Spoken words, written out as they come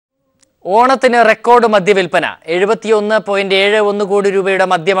ഓണത്തിന് റെക്കോർഡ് മദ്യവിൽപ്പന 71.71 കോടി രൂപയുടെ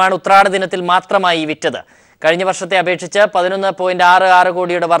മദ്യമാണ് ഉത്രാട ദിനത്തിൽ മാത്രമായി വിറ്റത്. കഴിഞ്ഞ വർഷത്തെ അപേക്ഷിച്ച് 11.66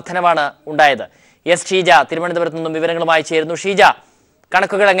 കോടിയുടെ വർധനവാണ് ഉണ്ടായത്. എസ് ഷീജ തിരുവനന്തപുരത്ത് നിന്നും വിവരങ്ങളുമായി ചേരുന്നു. ഷീജ,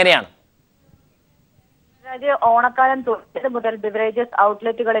 കണക്കുകൾ എങ്ങനെയാണ്? ഓണക്കാലം തുടങ്ങിയത് മുതൽ ബിവറേജസ്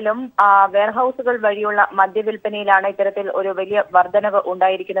ഔട്ട്ലെറ്റുകളിലും വെയർഹൌസുകൾ വഴിയുള്ള മദ്യവിൽപ്പനയിലാണ് ഇത്തരത്തിൽ ഒരു വലിയ വർധനവ്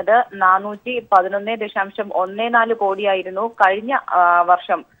ഉണ്ടായിരിക്കുന്നത്. 411.14 കോടിയായിരുന്നു കഴിഞ്ഞ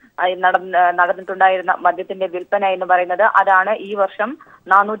വർഷം നടന്നിട്ടുണ്ടായിരുന്ന മദ്യത്തിന്റെ വിൽപ്പന എന്ന് പറയുന്നത്. അതാണ് ഈ വർഷം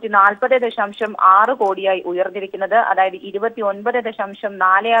 440.6 കോടിയായി ഉയർന്നിരിക്കുന്നത്. അതായത്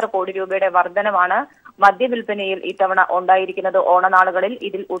 29.46 കോടി രൂപയുടെ വർധനവാണ് മദ്യവിൽപ്പനയിൽ ഇത്തവണ ഉണ്ടായിരിക്കുന്നത് ഓണനാളുകളിൽ.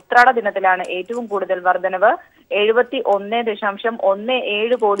 ഇതിൽ ഉത്രാട ദിനത്തിലാണ് ഏറ്റവും കൂടുതൽ വർധനവ്.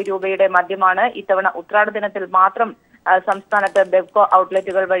 71.17 കോടി രൂപയുടെ മദ്യമാണ് ഇത്തവണ ഉത്രാട ദിനത്തിൽ മാത്രം സംസ്ഥാനത്ത് ബെവ്കോ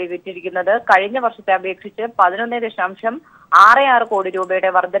ഔട്ട്ലെറ്റുകൾ വഴി വിറ്റിരിക്കുന്നത്. കഴിഞ്ഞ വർഷത്തെ അപേക്ഷിച്ച് 11.66 കോടി രൂപയുടെ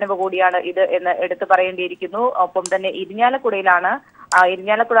വർധനവ് കൂടിയാണ് ഇത് എന്ന് എടുത്തു പറയേണ്ടിയിരിക്കുന്നു. ഒപ്പം തന്നെ ഇരിഞ്ഞാലക്കുട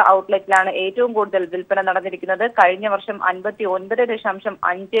ഔട്ട്ലെറ്റിലാണ് ഏറ്റവും കൂടുതൽ വിൽപ്പന നടന്നിരിക്കുന്നത്. കഴിഞ്ഞ വർഷം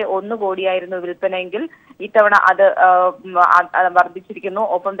 59.51 കോടിയായിരുന്നു വിൽപ്പനയെങ്കിൽ ഇത്തവണ അത് വർദ്ധിച്ചിരിക്കുന്നു.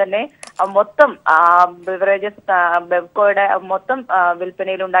 ഒപ്പം തന്നെ മൊത്തം ബിവറേജസ് ബെവ്കോയുടെ മൊത്തം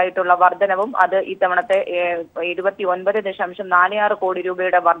വിൽപ്പനയിൽ ഉണ്ടായിട്ടുള്ള വർധനവും അത് ഇത്തവണത്തെ 29.46 കോടി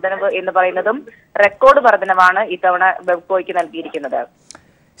രൂപയുടെ വർധനവ് എന്ന് പറയുന്നതും റെക്കോർഡ് വർധനവാണ് ഇത്തവണ ബെവ്കോയ്ക്ക് നൽകിയിരിക്കുന്നത്.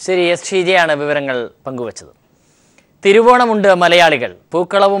 ശരി, എസ് ഷീജയാണ് വിവരങ്ങൾ പങ്കുവച്ചത്. തിരുവോണമുണ്ട് മലയാളികൾ.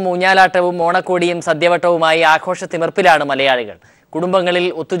 പൂക്കളവും ഊഞ്ഞാലാട്ടവും ഓണക്കോടിയും സദ്യവട്ടവുമായി ആഘോഷത്തിമിർപ്പിലാണ് മലയാളികൾ. കുടുംബങ്ങളിൽ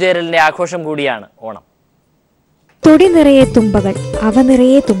ഒത്തുചേരലിന്റെ ആഘോഷം കൂടിയാണ് ഓണം. തൊടി നിറയെ തുമ്പകൾ, അവ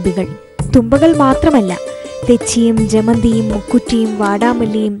നിറയെ തുമ്പികൾ. തുമ്പകൾ മാത്രമല്ല, തെച്ചിയും ജമന്തിയും മുക്കുറ്റിയും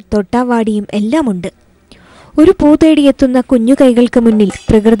വാടാമല്ലിയും തൊട്ടാവാടിയും എല്ലാമുണ്ട്. ഒരു പൂ തേടിയെത്തുന്ന കുഞ്ഞു കൈകൾക്ക് മുന്നിൽ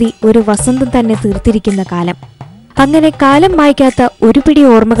പ്രകൃതി ഒരു വസന്തം തന്നെ തീർത്തിരിക്കുന്ന കാലം. അങ്ങനെ കാലം മായ്ക്കാത്ത ഒരു പിടി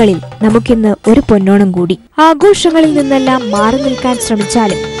ഓർമ്മകളിൽ നമുക്കിന്ന് ഒരു പൊന്നോണം കൂടി. ആഘോഷങ്ങളിൽ നിന്നെല്ലാം മാറി നിൽക്കാൻ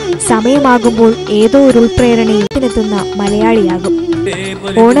ശ്രമിച്ചാലും സമയമാകുമ്പോൾ ഏതോ ഒരു ഉൾപ്രേരണയെത്തുന്ന മലയാളിയാകും.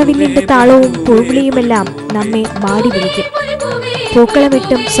 ഓണവില്ലിന്റെ താളവും പൂവിളിയുമെല്ലാം നമ്മെ മാടി വിളിക്കും.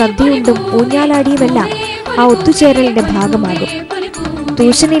 പൂക്കളമിട്ടും സദ്യയുണ്ടും ഊഞ്ഞാലാടിയുമെല്ലാം ആ ഒത്തുചേരലിന്റെ ഭാഗമാകും.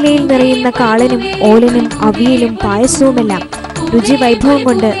 തൂശനിലയിൽ നിറയുന്ന കാളനും ഓലനും അവിയലും പായസവുമെല്ലാം രുചി വൈഭവം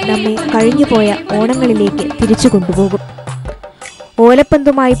കൊണ്ട് നമ്മെ കഴിഞ്ഞുപോയ ഓണങ്ങളിലേക്ക് തിരിച്ചു കൊണ്ടുപോകും.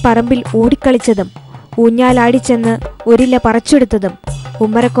 ഓലപ്പന്തുമായി പറമ്പിൽ ഓടിക്കളിച്ചതും ഊഞ്ഞാലാടിച്ചെന്ന് ഒരില പറിച്ചെടുത്തതും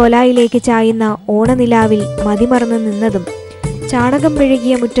ഉമ്മറക്കോലായിലേക്ക് ചായുന്ന ഓണനിലാവിൽ മതിമറന്ന് നിന്നതും ചാണകം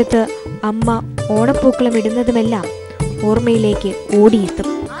മെഴുകിയ മുറ്റത്ത് അമ്മ ഓണപ്പൂക്കളം ഇടുന്നതുമെല്ലാം ഓർമ്മയിലേക്ക് ഓടിയെത്തും.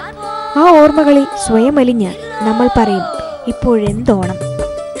 ആ ഓർമ്മകളിൽ സ്വയം അലിഞ്ഞ് നമ്മൾ പറയും, ഇപ്പോഴെന്തോണം,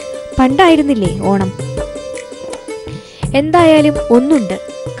 പണ്ടായിരുന്നില്ലേ ഓണം. എന്തായാലും ഒന്നുണ്ട്,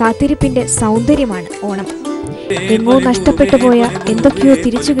 കാത്തിരിപ്പിന്റെ സൗന്ദര്യമാണ് ഓണം. എങ്ങോ നഷ്ടപ്പെട്ടു പോയ എന്തൊക്കെയോ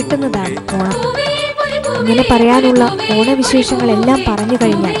തിരിച്ചു കിട്ടുന്നതാണ് ഓണം. ഇങ്ങനെ പറയാനുള്ള ഓണവിശേഷങ്ങളെല്ലാം പറഞ്ഞു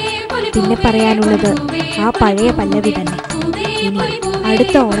കഴിഞ്ഞാൽ പിന്നെ പറയാനുള്ളത് ആ പഴയ പല്ലവി തന്നെ. ഇനി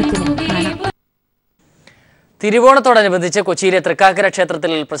അടുത്ത ഓണത്തിന് കാണാം. തിരുവോണത്തോടനുബന്ധിച്ച് കൊച്ചിയിലെ തൃക്കാക്കര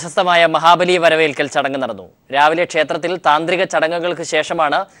ക്ഷേത്രത്തിൽ പ്രശസ്തമായ മഹാബലി വരവേൽക്കൽ ചടങ്ങ് നടന്നു. രാവിലെ ക്ഷേത്രത്തിൽ താന്ത്രിക ചടങ്ങുകൾക്ക്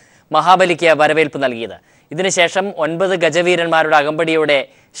ശേഷമാണ് മഹാബലിക്ക് വരവേൽപ്പ് നൽകിയത്. ഇതിനുശേഷം 9 ഗജവീരന്മാരുടെ അകമ്പടിയോടെ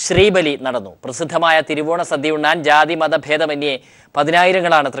ശ്രീബലി നടന്നു. പ്രസിദ്ധമായ തിരുവോണ സദ്യ ഉണ്ണാൻ ജാതി മതഭേദമന്യേ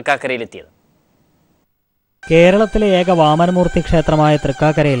 10,000-ങ്ങളാണ് തൃക്കാക്കരയിലെത്തിയത്. കേരളത്തിലെ ഏക വാമനമൂർത്തി ക്ഷേത്രമായ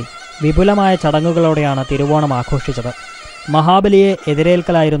തൃക്കാക്കരയിൽ വിപുലമായ ചടങ്ങുകളോടെയാണ് തിരുവോണം ആഘോഷിച്ചത്. മഹാബലിയെ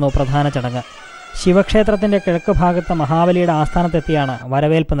എതിരേൽക്കലായിരുന്നു പ്രധാന ചടങ്ങ്. ശിവക്ഷേത്രത്തിന്റെ കിഴക്ക് ഭാഗത്ത് മഹാബലിയുടെ ആസ്ഥാനത്തെത്തിയാണ്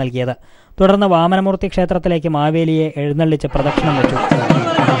വരവേൽപ്പ് നൽകിയത്. തുടർന്ന് വാമനമൂർത്തി ക്ഷേത്രത്തിലേക്ക് മാവേലിയെ എഴുന്നള്ളിച്ച് പ്രദക്ഷിണം വെച്ചു.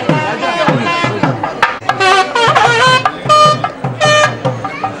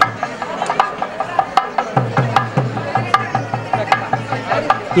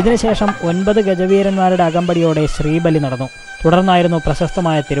 ഇതിനുശേഷം 9 ഗജവീരന്മാരുടെ അകമ്പടിയോടെ ശ്രീബലി നടന്നു. തുടർന്നായിരുന്നു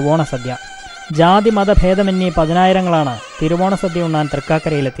പ്രശസ്തമായ തിരുവോണ സദ്യ. ജാതി മതഭേദമന്യേ 10,000-ങ്ങളാണ് തിരുവോണ സദ്യ ഉണ്ണാൻ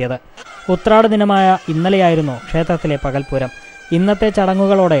തൃക്കാക്കരയിലെത്തിയത്. ഉത്രാട ദിനമായ ഇന്നലെയായിരുന്നു ക്ഷേത്രത്തിലെ പകൽപൂരം. ഇന്നത്തെ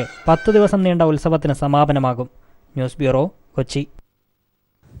ചടങ്ങുകളോടെ 10 ദിവസം നീണ്ട ഉത്സവത്തിന് സമാപനമാകും. News bureau, Kochi.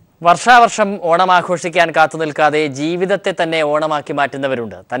 വർഷാവർഷം ഓണം ആഘോഷിക്കാൻ കാത്തുനിൽക്കാതെ ജീവിതത്തെ തന്നെ ഓണമാക്കി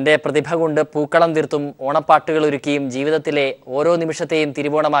മാറ്റുന്നവരുണ്ട്. തൻ്റെ പ്രതിഭ കൊണ്ട് പൂക്കളം തീർത്തും ഓണപ്പാട്ടുകൾ ഒരുക്കിയും ജീവിതത്തിലെ ഓരോ നിമിഷത്തെയും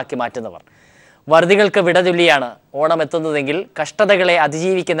തിരുവോണമാക്കി മാറ്റുന്നവർ. വറുതികൾക്ക് വിടചൊല്ലിയാണ് ഓണം എത്തുന്നതെങ്കിൽ കഷ്ടതകളെ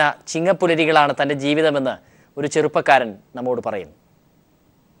അതിജീവിക്കുന്ന ചിങ്ങപ്പുലരികളാണ് തൻ്റെ ജീവിതമെന്ന് ഒരു ചെറുപ്പക്കാരൻ നമ്മോട് പറയുന്നു.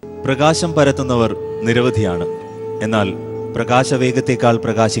 പ്രകാശം പരത്തുന്നവർ നിരവധിയാണ്. എന്നാൽ പ്രകാശവേഗത്തേക്കാൾ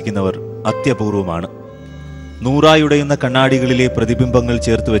പ്രകാശിക്കുന്നവർ അത്യപൂർവമാണ്. നൂറായുടയുന്ന കണ്ണാടികളിലെ പ്രതിബിംബങ്ങൾ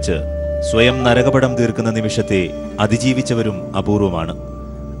ചേർത്തുവെച്ച് സ്വയം നരകപടം തീർക്കുന്ന നിമിഷത്തെ അതിജീവിച്ചവരും അപൂർവമാണ്.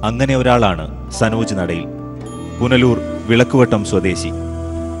 അങ്ങനെ ഒരാളാണ് സനോജ് നടയിൽ, പുനലൂർ വിളക്കുവട്ടം സ്വദേശി.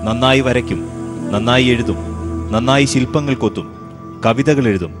 നന്നായി വരയ്ക്കും, നന്നായി എഴുതും, നന്നായി ശില്പങ്ങൾ കൊത്തും, കവിതകൾ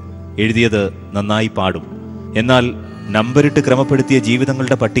എഴുതും, എഴുതിയത് നന്നായി പാടും. എന്നാൽ നമ്പരിട്ട് ക്രമപ്പെടുത്തിയ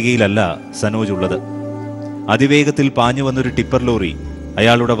ജീവിതങ്ങളുടെ പട്ടികയിലല്ല സനോജ് ഉള്ളത്. അതിവേഗത്തിൽ പാഞ്ഞു വന്നൊരു ടിപ്പർ ലോറി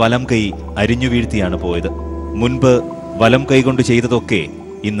അയാളുടെ വലം കൈ അരിഞ്ഞു വീഴ്ത്തിയാണ് പോയത്. മുൻപ് വലം കൈകൊണ്ട് ചെയ്തതൊക്കെ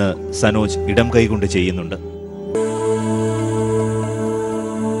ഇന്ന് സനോജ് ഇടം കൈകൊണ്ട് ചെയ്യുന്നുണ്ട്.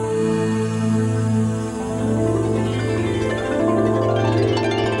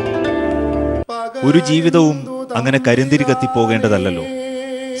 ഒരു ജീവിതവും അങ്ങനെ കരിന്തിരി കത്തിപ്പോകേണ്ടതല്ലോ.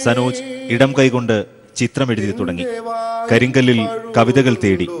 സനോജ് ഇടം കൈകൊണ്ട് ചിത്രമെഴുതി തുടങ്ങി. കരിങ്കല്ലിൽ കവിതകൾ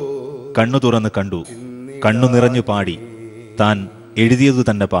തേടി, കണ്ണു തുറന്ന് കണ്ടു, കണ്ണു നിറഞ്ഞു പാടി, താൻ എഴുതിയതു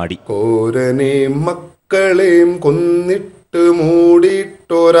തന്നെ പാടി. കോരനെയും മക്കളെയും കൊന്നിട്ട്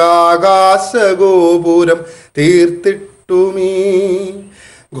മൂടിയിട്ടൊരാകാശഗോപുരം തീർത്തിട്ടുമീ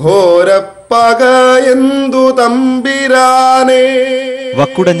ഘോരപ്പക എന്തു തമ്പിരാനേ.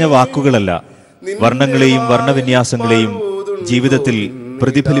 വക്കുടഞ്ഞ വാക്കുകളല്ല, വർണ്ണങ്ങളെയും വർണ്ണവിന്യാസങ്ങളെയും ജീവിതത്തിൽ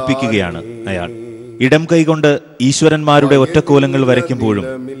പ്രതിഫലിപ്പിക്കുകയാണ് അയാൾ. ഇടം കൈകൊണ്ട് ഈശ്വരന്മാരുടെ ഒറ്റക്കോലങ്ങൾ വരയ്ക്കുമ്പോഴും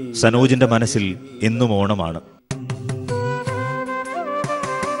സനോജിന്റെ മനസ്സിൽ എന്നും ഓണമാണ്.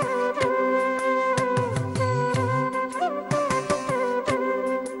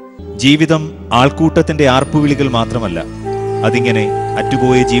 ജീവിതം ആൾക്കൂട്ടത്തിന്റെ ആർപ്പുവിളികൾ മാത്രമല്ല, അതിങ്ങനെ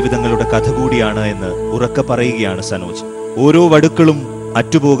അറ്റുപോയ ജീവിതങ്ങളുടെ കഥ കൂടിയാണ് എന്ന് ഉറക്കെ പറയുകയാണ് സനോജ്. ഓരോ വടുക്കളും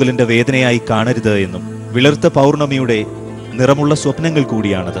അറ്റുപോകലിന്റെ വേദനയായി കാണരുത് എന്നും, വിളർത്ത പൗർണമിയുടെ നിറമുള്ള സ്വപ്നങ്ങൾ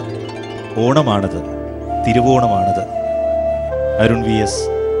കൂടിയാണത്. ഓണമാണത്, തിരുവോണമാണത്. Arun VS,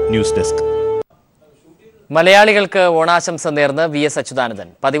 news desk. മലയാളികൾക്ക് ഓണാശംസ നേർന്ന് VS അച്യുതാനന്ദൻ.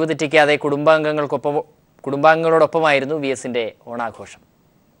 പതിവ് തെറ്റിക്കാതെ കുടുംബാംഗങ്ങളോടൊപ്പമായിരുന്നു VSന്റെ ഓണാഘോഷം.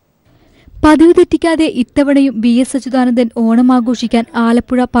 പതിവ് തെറ്റിക്കാതെ ഇത്തവണയും VS അച്യുതാനന്ദൻ ഓണം ആഘോഷിക്കാൻ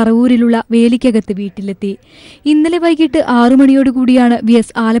ആലപ്പുഴ പറവൂരിലുള്ള വേലിക്കകത്ത് വീട്ടിലെത്തി. ഇന്നലെ വൈകിട്ട് 6 മണിയോടുകൂടിയാണ് VS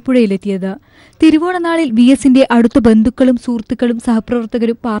ആലപ്പുഴയിലെത്തിയത്. തിരുവോണനാളിൽ VSന്റെ അടുത്ത ബന്ധുക്കളും സുഹൃത്തുക്കളും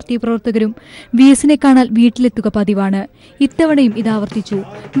സഹപ്രവർത്തകരും പാർട്ടി പ്രവർത്തകരും VSനെ കാണാൻ വീട്ടിലെത്തുക പതിവാണ്. ഇത്തവണയും ഇതാവർത്തിച്ചു.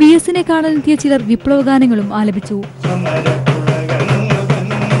 VSനെ കാണാനെത്തിയ ചിലർ വിപ്ലവഗാനങ്ങളും ആലപിച്ചു.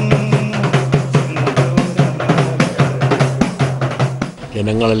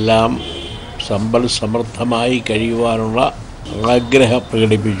 ജനങ്ങളെല്ലാം സമ്പൽ സമൃദ്ധമായി കഴിയുവാനുള്ള ആഗ്രഹം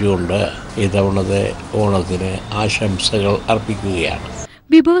പ്രകടിപ്പിച്ചുകൊണ്ട് ഇത്തവണത്തെ ഓണത്തിന് ആശംസകൾ അർപ്പിക്കുകയാണ്.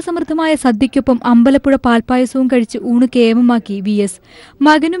 വിഭവസമൃദ്ധമായ സദ്യയ്ക്കൊപ്പം അമ്പലപ്പുഴ പാൽപ്പായസവും കഴിച്ച് ഊണ് കേമമാക്കി VS.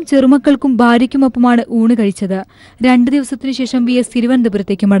 മകനും ചെറുമക്കൾക്കും ഭാര്യയ്ക്കുമൊപ്പമാണ് ഊണ് കഴിച്ചത്. 2 ദിവസത്തിനു ശേഷം VS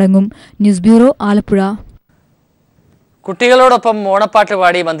തിരുവനന്തപുരത്തേക്ക് മടങ്ങും. News bureau, Alappuzha. കുട്ടികളോടൊപ്പം ഓണപ്പാട്ട്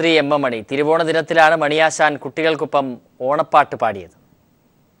പാടി മന്ത്രി MM മണി. തിരുവോണ ദിനത്തിലാണ് മണിയാശാൻ കുട്ടികൾക്കൊപ്പം ഓണപ്പാട്ട് പാടിയത്.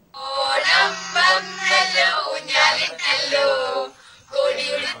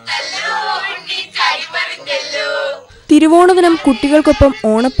 തിരുവോണദിനം കുട്ടികൾക്കൊപ്പം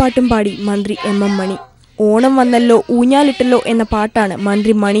ഓണപ്പാട്ടും പാടി മന്ത്രി MM മണി. ഓണം വന്നല്ലോ ഊഞ്ഞാലിട്ടല്ലോ എന്ന പാട്ടാണ്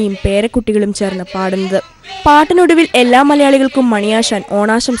മന്ത്രി മണിയും പേരക്കുട്ടികളും ചേർന്ന് പാടുന്നത്. പാട്ടിനൊടുവിൽ എല്ലാ മലയാളികൾക്കും മണിയാശാൻ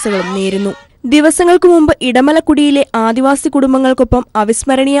ഓണാശംസകളും നേരുന്നു. ദിവസങ്ങൾക്ക് മുമ്പ് ഇടമലക്കുടിയിലെ ആദിവാസി കുടുംബങ്ങൾക്കൊപ്പം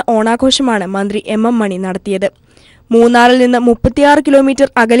അവിസ്മരണീയ ഓണാഘോഷമാണ് മന്ത്രി MM മണി നടത്തിയത്. മൂന്നാറിൽ നിന്ന് 36 കിലോമീറ്റർ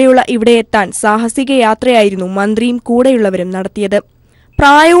അകലെയുള്ള ഇവിടെ എത്താൻ സാഹസിക യാത്രയായിരുന്നു മന്ത്രിയും കൂടെയുള്ളവരും നടത്തിയത്.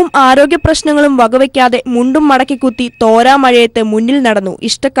 പ്രായവും ആരോഗ്യ പ്രശ്നങ്ങളും വകവയ്ക്കാതെ മുണ്ടും മടക്കിക്കുത്തി തോരാമഴയത്ത് മുന്നിൽ നടന്നു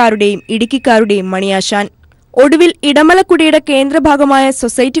ഇഷ്ടക്കാരുടെയും ഇടുക്കിക്കാരുടെയും മണിയാശാൻ. ഒടുവിൽ ഇടമലക്കുടിയുടെ കേന്ദ്രഭാഗമായ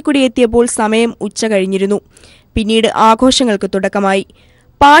സൊസൈറ്റിക്കുടി എത്തിയപ്പോൾ സമയം ഉച്ച കഴിഞ്ഞിരുന്നു. പിന്നീട് ആഘോഷങ്ങൾക്ക് തുടക്കമായി.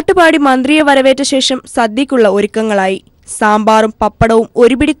 പാട്ടുപാടി മന്ത്രിയെ വരവേറ്റ ശേഷം സദ്യക്കുള്ള ഒരുക്കങ്ങളായി. സാമ്പാറും പപ്പടവും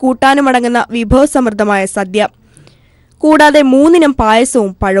ഒരുപിടി കൂട്ടാനുമടങ്ങുന്ന വിഭവസമൃദ്ധമായ സദ്യ, കൂടാതെ 3 ഇനം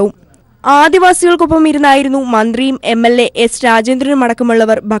പായസവും പഴവും. ആദിവാസികൾക്കൊപ്പം ഇരുന്നായിരുന്നു മന്ത്രിയും MLA S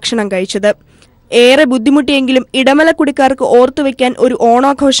രാജേന്ദ്രനുമടക്കമുള്ളവർ ഭക്ഷണം കഴിച്ചത്. ഏറെ ബുദ്ധിമുട്ടിയെങ്കിലും ഇടമലക്കുടിക്കാർക്ക് ഓർത്തുവെക്കാൻ ഒരു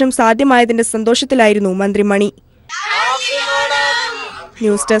ഓണാഘോഷം സാധ്യമായതിന്റെ സന്തോഷത്തിലായിരുന്നു മന്ത്രി മണി.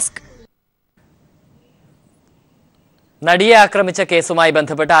 News desk. നടിയെ ആക്രമിച്ച കേസുമായി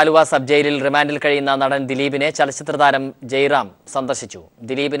ബന്ധപ്പെട്ട് ആലുവ സബ് ജയിലിൽ റിമാൻഡിൽ കഴിയുന്ന നടൻ ദിലീപിനെ ചലച്ചിത്ര താരം ജയറാം സന്ദർശിച്ചു.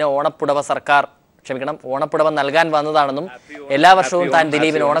 ദിലീപിന് ഓണപ്പുടവ നൽകാൻ വന്നതാണെന്നും എല്ലാ വർഷവും താൻ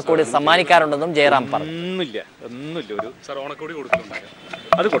ദിലീപിന് ഓണക്കോടി സമ്മാനിക്കാറുണ്ടെന്നും ജയറാം പറഞ്ഞു.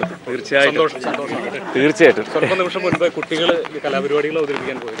 തീർച്ചയായിട്ടും സ്വല്പ നിമിഷം മുൻപ് കുട്ടികൾ കലാപരിപാടികൾ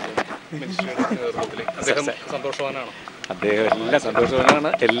അവതരിപ്പിക്കാൻ പോയിരുന്നു. സന്തോഷവാനാണ് അദ്ദേഹം, എല്ലാം സന്തോഷവാനാണ്.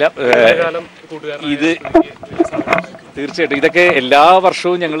 ഇത് തീർച്ചയായിട്ടും ഇതൊക്കെ എല്ലാ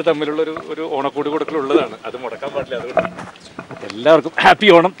വർഷവും ഞങ്ങൾ തമ്മിലുള്ള ഒരു ഓണക്കോടി കൊടുക്കലുള്ളതാണ്. അത് മുടക്കാൻ പാടില്ല. അതുകൊണ്ട് എല്ലാവർക്കും happy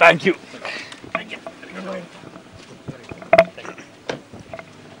Onam. Thank you.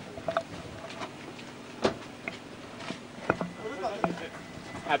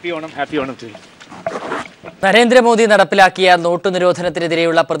 Happy Onam. Happy Onam. Narendra Modi നടപ്പിലാക്കിയ നോട്ടു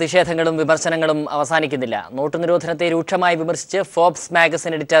നിരോധനത്തിനെതിരെയുള്ള പ്രതിഷേധങ്ങളും വിമർശനങ്ങളും അവസാനിക്കുന്നില്ല. നോട്ടു നിരോധനത്തെ രൂക്ഷമായി വിമർശിച്ച് Forbes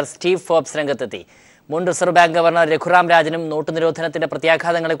magazine editor Steve Forbes രംഗത്തെത്തി. മുൻ reserve bank governor Raghuram രാജനും note നിരോധനത്തിന്റെ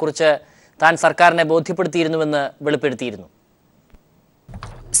പ്രത്യാഘാതങ്ങളെക്കുറിച്ച് താൻ സർക്കാരിനെ ബോധ്യപ്പെടുത്തിയിരുന്നുവെന്ന് വെളിപ്പെടുത്തിയിരുന്നു.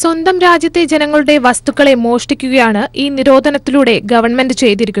 സ്വന്തം രാജ്യത്തെ ജനങ്ങളുടെ വസ്തുക്കളെ മോഷ്ടിക്കുകയാണ് ഈ നിരോധനത്തിലൂടെ ഗവൺമെന്റ്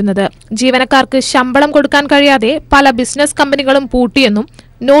ചെയ്തിരിക്കുന്നത്. ജീവനക്കാർക്ക് ശമ്പളം കൊടുക്കാൻ കഴിയാതെ പല ബിസിനസ് കമ്പനികളും പൂട്ടിയെന്നും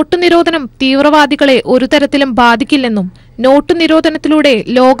നോട്ടു നിരോധനം തീവ്രവാദികളെ ഒരു തരത്തിലും ബാധിക്കില്ലെന്നും നോട്ടു നിരോധനത്തിലൂടെ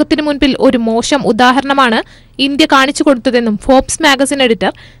ലോകത്തിനു മുൻപിൽ ഒരു മോശം ഉദാഹരണമാണ് ഇന്ത്യ കാണിച്ചു കൊടുത്തതെന്നും Forbes magazine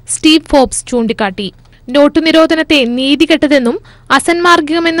editor Steve Forbes ചൂണ്ടിക്കാട്ടി. നോട്ടു നിരോധനത്തെ നീതികെട്ടതെന്നും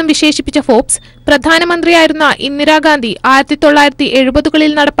അസന്മാർഗികമെന്നും വിശേഷിപ്പിച്ച ഫോബ്സ് പ്രധാനമന്ത്രിയായിരുന്ന ഇന്ദിരാഗാന്ധി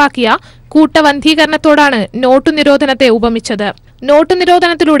 1970കളിൽ നടപ്പാക്കിയ കൂട്ടവന്ധീകരണത്തോടാണ് നോട്ടു നിരോധനത്തെ ഉപമിച്ചത്. നോട്ടു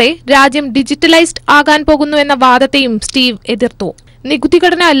നിരോധനത്തിലൂടെ രാജ്യം ഡിജിറ്റലൈസ്ഡ് ആകാൻ പോകുന്നു എന്ന വാദത്തെയും സ്റ്റീവ് എതിർത്തു. നികുതി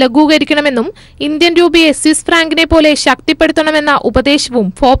ഘടന ലഘൂകരിക്കണമെന്നും ഇന്ത്യൻ രൂപയെ സ്വിസ് ഫ്രാങ്കിനെ പോലെ ശക്തിപ്പെടുത്തണമെന്ന ഉപദേശവും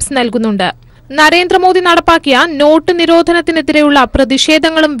ഫോബ്സ് നൽകുന്നുണ്ട്. നരേന്ദ്രമോദി നടപ്പാക്കിയ നോട്ട് നിരോധനത്തിനെതിരെയുള്ള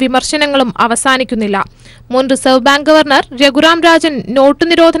പ്രതിഷേധങ്ങളും വിമർശനങ്ങളും അവസാനിക്കുന്നില്ല. മുൻ reserve bank governor Raghuram Rajan not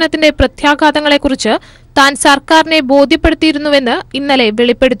നിരോധനത്തിന്റെ പ്രത്യാഘാതങ്ങളെക്കുറിച്ച് താൻ സർക്കാരിനെ ബോധ്യപ്പെടുത്തിയിരുന്നുവെന്ന് ഇന്നലെ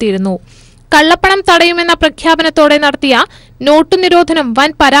വെളിപ്പെടുത്തിയിരുന്നു. കള്ളപ്പണം തടയുമെന്ന പ്രഖ്യാപനത്തോടെ നടത്തിയ നോട്ടു നിരോധനം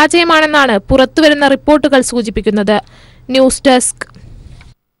വൻ പരാജയമാണെന്നാണ് പുറത്തുവരുന്ന റിപ്പോർട്ടുകൾ സൂചിപ്പിക്കുന്നത്. News desk.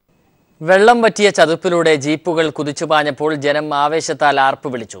 വെള്ളം വറ്റിയ ചതുപ്പിലൂടെ ജീപ്പുകൾ കുതിച്ചുപാഞ്ഞപ്പോൾ ജനം ആവേശത്താൽ ആർപ്പ്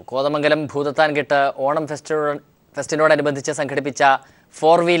വിളിച്ചു. കോതമംഗലം ഭൂതത്താൻകെട്ട് ഓണം ഫെസ്റ്റിനോടനുബന്ധിച്ച് സംഘടിപ്പിച്ച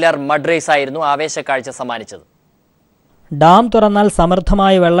 4-വീലർ മഡ് റേസ് ആയിരുന്നു ആവേശക്കാഴ്ച സമ്മാനിച്ചത്. ഡാം തുറന്നാൽ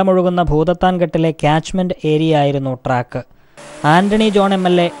സമൃദ്ധമായി വെള്ളമൊഴുകുന്ന ഭൂതത്താൻകെട്ടിലെ ക്യാച്ച്മെന്റ് ഏരിയ ആയിരുന്നു ട്രാക്ക്. ആന്റണി ജോൺ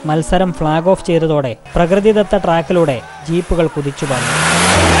MLA മത്സരം ഫ്ളാഗ് ഓഫ് ചെയ്തതോടെ പ്രകൃതിദത്ത ട്രാക്കിലൂടെ ജീപ്പുകൾ കുതിച്ചുപാഞ്ഞു.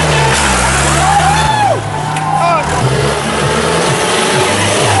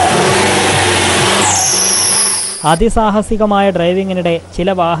 അതിസാഹസികമായ ഡ്രൈവിംഗിനിടെ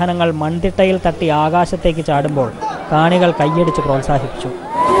ചില വാഹനങ്ങൾ മൺതിട്ടയിൽ തട്ടി ആകാശത്തേക്ക് ചാടുമ്പോൾ കാണികൾ കൈയടിച്ച് പ്രോത്സാഹിപ്പിച്ചു.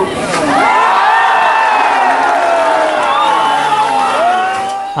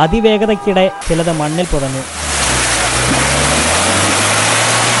 അതിവേഗതയ്ക്കിടെ ചിലത് മണ്ണിൽ പുതഞ്ഞു.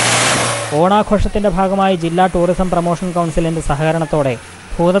 ഓണാഘോഷത്തിന്റെ ഭാഗമായി ജില്ലാ ടൂറിസം പ്രൊമോഷൻ കൗൺസിലിന്റെ സഹകരണത്തോടെ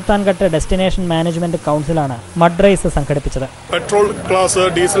Bhoothathankettu destination management കൗൺസിലാണ് mud raise സംഘടിപ്പിച്ചത്. പെട്രോൾ ക്ലാസ്,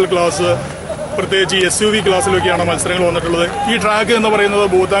 ഡീസൽ ക്ലാസ്, പ്രത്യേകിച്ച് SUV ക്ലാസ്സിലൊക്കെയാണ് മത്സരങ്ങൾ വന്നിട്ടുള്ളത്. ഈ ട്രാക്ക് എന്ന് പറയുന്നത്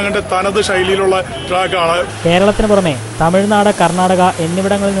ഭൂതാങ്കന്റെ തനത് ശൈലിയിലുള്ള ട്രാക്കാണ്. കേരളത്തിന് പുറമെ തമിഴ്നാട്, കർണാടക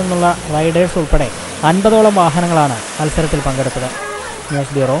എന്നിവിടങ്ങളിൽ നിന്നുള്ള റൈഡേഴ്സ് ഉൾപ്പെടെ 50ഓളം വാഹനങ്ങളാണ് മത്സരത്തിൽ പങ്കെടുത്തത്.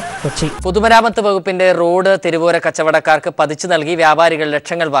 News bureau, Kochi. പൊതുമരാമത്ത് വകുപ്പിന്റെ റോഡ് തെരുവോര കച്ചവടക്കാർക്ക് പതിച്ചു നൽകി വ്യാപാരികൾ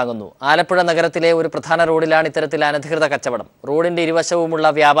ലക്ഷങ്ങൾ വാങ്ങുന്നു. ആലപ്പുഴ നഗരത്തിലെ ഒരു പ്രധാന റോഡിലാണ് ഇത്തരത്തിൽ അനധികൃത കച്ചവടം. റോഡിന്റെ ഇരുവശവുമുള്ള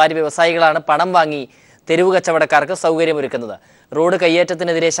വ്യാപാരി വ്യവസായികളാണ് പണം വാങ്ങി തെരുവ് കച്ചവടക്കാർക്ക് സൗകര്യമൊരുക്കുന്നത്. റോഡ്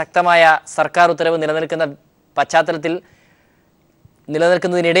കയ്യേറ്റത്തിനെതിരെ ശക്തമായ സർക്കാർ ഉത്തരവ്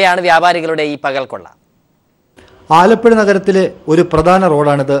നിലനിൽക്കുന്നതിനിടെയാണ് വ്യാപാരികളുടെ ഈ പകൽക്കൊള്ള. ആലപ്പുഴ നഗരത്തിലെ ഒരു പ്രധാന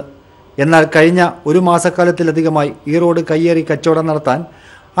റോഡാണിത്. എന്നാൽ കഴിഞ്ഞ ഒരു മാസക്കാലത്തിലധികമായി ഈ റോഡ് കയ്യേറി കച്ചവടം നടത്താൻ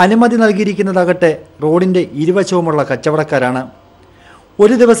അനുമതി നൽകിയിരിക്കുന്നതാകട്ടെ റോഡിൻ്റെ ഇരുവശവുമുള്ള കച്ചവടക്കാരാണ്.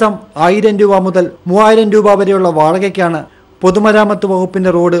 ഒരു ദിവസം 1000 രൂപ മുതൽ 3000 രൂപ വരെയുള്ള വാടകയ്ക്കാണ് പൊതുമരാമത്ത്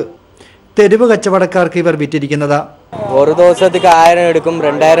വകുപ്പിൻ്റെ റോഡ് തെരുവ് കച്ചവടക്കാർക്ക് ഇവർ വിറ്റിരിക്കുന്നത്. ഒരു ദിവസത്തേക്ക് 1000 എടുക്കും,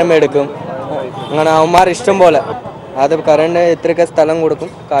 2000 എടുക്കും. അങ്ങനെ അവന്മാർ ഇഷ്ടം പോലെ അത് കറണ്ട് ഇത്രയൊക്കെ സ്ഥലം കൊടുക്കും,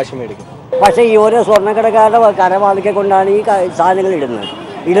 കാശ് മേടിക്കും. പക്ഷേ ഈ ഓരോ സ്വർണ്ണക്കടക്കാരുടെ കരവാളിക്കെ കൊണ്ടാണ് ഈ സാധനങ്ങൾ ഇടുന്നത്.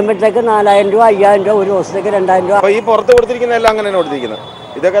 ഇടുമ്പോഴത്തേക്ക് 4000 രൂപ, 5000 രൂപ, ഒരു ദിവസത്തേക്ക് 2000 രൂപ. ഈ പുറത്ത് കൊടുത്തിരിക്കുന്നതെല്ലാം അങ്ങനെ കൊടുത്തിരിക്കുന്നത്.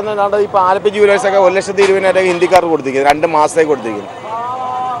 ഇതൊക്കെ ഇപ്പോൾ ആലപ്പുഴ ജുവലേഴ്സൊക്കെ 1,20,000 ഹിന്ദിക്കാർ കൊടുത്തിരിക്കുന്നത്, 2 മാസത്തേക്ക് കൊടുത്തിരിക്കുന്നത്.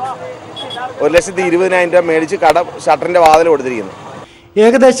 1,20,000 രൂപ മേടിച്ച് കട ഷട്ടറിന്റെ വാതിൽ കൊടുത്തിരിക്കുന്നത്.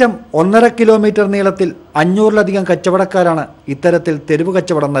 ഏകദേശം 1.5 കിലോമീറ്റർ നീളത്തിൽ 500-ലധികം കച്ചവടക്കാരാണ് ഇത്തരത്തിൽ തെരുവ്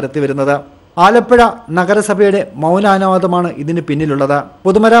കച്ചവടം നടത്തിവരുന്നത്. ആലപ്പുഴ നഗരസഭയുടെ മൗനാനുവാദമാണ് ഇതിന് പിന്നിലുള്ളത്.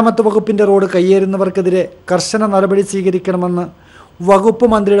 പൊതുമരാമത്ത് വകുപ്പിന്റെ റോഡ് കയ്യേറുന്നവർക്കെതിരെ കർശന നടപടി സ്വീകരിക്കണമെന്ന് വകുപ്പ്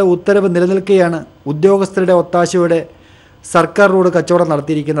മന്ത്രിയുടെ ഉത്തരവ് നിലനിൽക്കെയാണ് ഉദ്യോഗസ്ഥരുടെ ഒത്താശയോടെ സർക്കാർ റോഡ് കച്ചവടം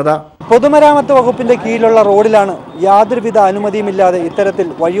നടത്തിയിരിക്കുന്നത്. പൊതുമരാമത്ത് വകുപ്പിന്റെ കീഴിലുള്ള റോഡിലാണ് യാതൊരുവിധ അനുമതിയുമില്ലാതെ ഇത്തരത്തിൽ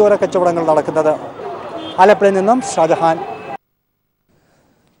വഴിയോര കച്ചവടങ്ങൾ നടക്കുന്നത്. ആലപ്പുഴയിൽ നിന്നും ഷാജഹാൻ.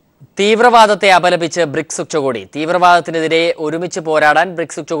 തീവ്രവാദത്തെ അപലപിച്ച് ബ്രിക്സ് ഉച്ചകോടി. തീവ്രവാദത്തിനെതിരെ ഒരുമിച്ച് പോരാടാൻ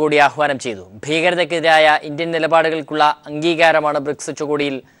ബ്രിക്സ് ഉച്ചകോടി ആഹ്വാനം ചെയ്തു. ഭീകരതയ്ക്കെതിരായ ഇന്ത്യൻ നിലപാടുകൾക്കുള്ള അംഗീകാരമാണ് ബ്രിക്സ്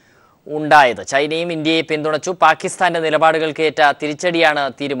ഉച്ചകോടിയിൽ ഉണ്ടായത്. ചൈനയും ഇന്ത്യയെ പിന്തുണച്ചു. പാകിസ്ഥാന്റെ നിലപാടുകൾക്കേറ്റ തിരിച്ചടിയാണ്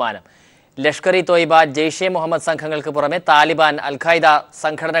തീരുമാനം. ലഷ്കർ-ഇ-തോയ്ബ, ജെയ്ഷെ മുഹമ്മദ് സംഘങ്ങൾക്ക് പുറമെ താലിബാൻ, അൽ-ഖായ്ദ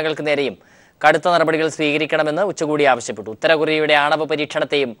സംഘടനകൾക്ക് നേരെയും കടുത്ത നടപടികൾ സ്വീകരിക്കണമെന്ന് ഉച്ചകോടി ആവശ്യപ്പെട്ടു. ഉത്തര കൊറിയയുടെ ആണവ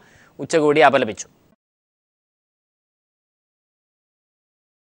പരീക്ഷണത്തെയും ഉച്ചകോടി അപലപിച്ചു.